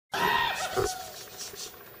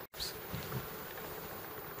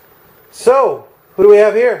So, who do we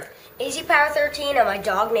have here? Easy Power 13 and my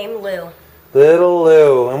dog named Lou. Little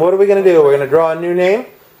Lou. And what are we going to do? We're going to draw a new name?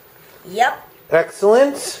 Yep.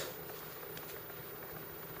 Excellent.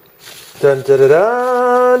 Dun dun dun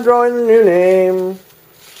dun. Drawing the new name.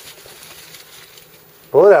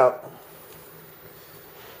 Pull it out.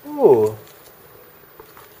 Ooh.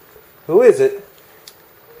 Who is it?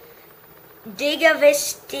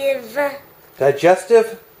 Digestive.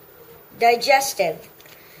 Digestive? Digestive.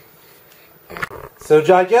 So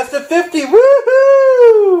Digestive 50.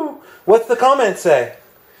 Woohoo! What's the comment say?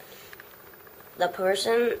 The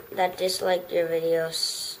person that disliked your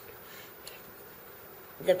videos.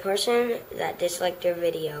 The person that disliked your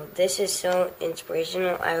video. This is so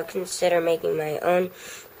inspirational. I would consider making my own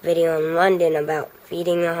video in London about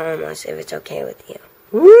feeding the homeless if it's okay with you.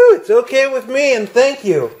 Woo! It's okay with me, and thank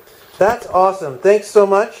you. That's awesome. Thanks so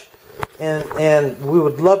much. And we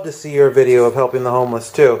would love to see your video of helping the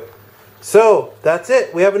homeless too. So, that's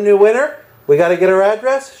it. We have a new winner. We got to get her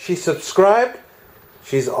address. She subscribed.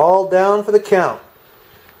 She's all down for the count.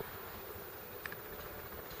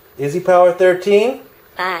 Izzy Power 13.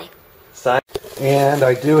 Bye. Sign. And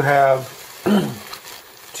I do have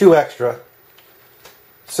 2 extra.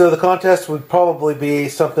 So the contest would probably be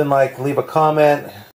something like leave a comment,